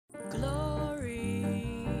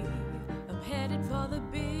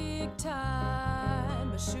time.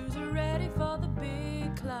 My shoes are ready for the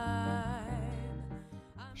big climb.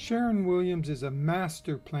 Sharon Williams is a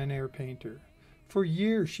master plein air painter. For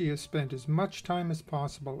years she has spent as much time as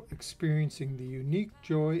possible experiencing the unique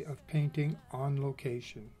joy of painting on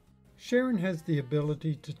location. Sharon has the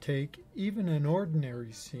ability to take even an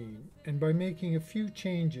ordinary scene and by making a few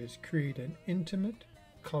changes create an intimate,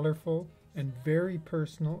 colorful, and very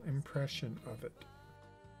personal impression of it.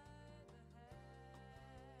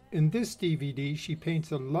 In this DVD, she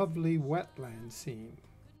paints a lovely wetland scene.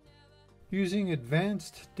 Using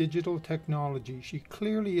advanced digital technology, she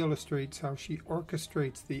clearly illustrates how she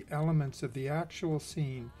orchestrates the elements of the actual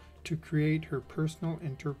scene to create her personal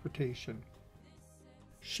interpretation.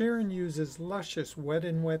 Sharon uses luscious wet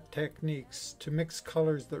and wet techniques to mix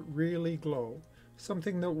colors that really glow,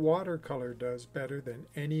 something that watercolor does better than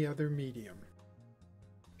any other medium.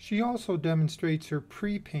 She also demonstrates her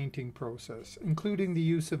pre-painting process, including the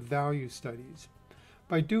use of value studies.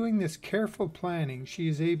 By doing this careful planning, she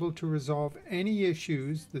is able to resolve any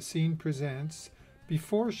issues the scene presents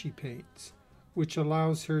before she paints, which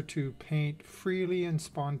allows her to paint freely and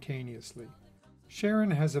spontaneously. Sharon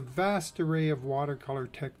has a vast array of watercolor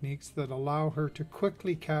techniques that allow her to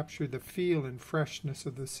quickly capture the feel and freshness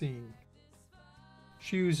of the scene.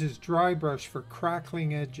 She uses dry brush for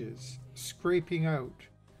crackling edges, scraping out,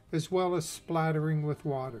 as well as splattering with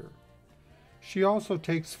water. She also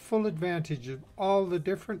takes full advantage of all the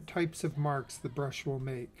different types of marks the brush will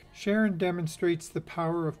make. Sharon demonstrates the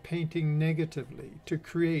power of painting negatively to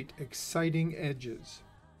create exciting edges.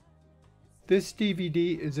 This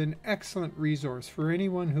DVD is an excellent resource for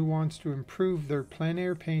anyone who wants to improve their plein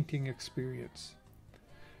air painting experience.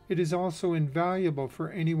 It is also invaluable for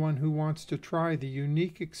anyone who wants to try the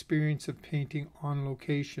unique experience of painting on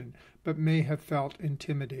location but may have felt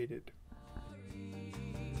intimidated.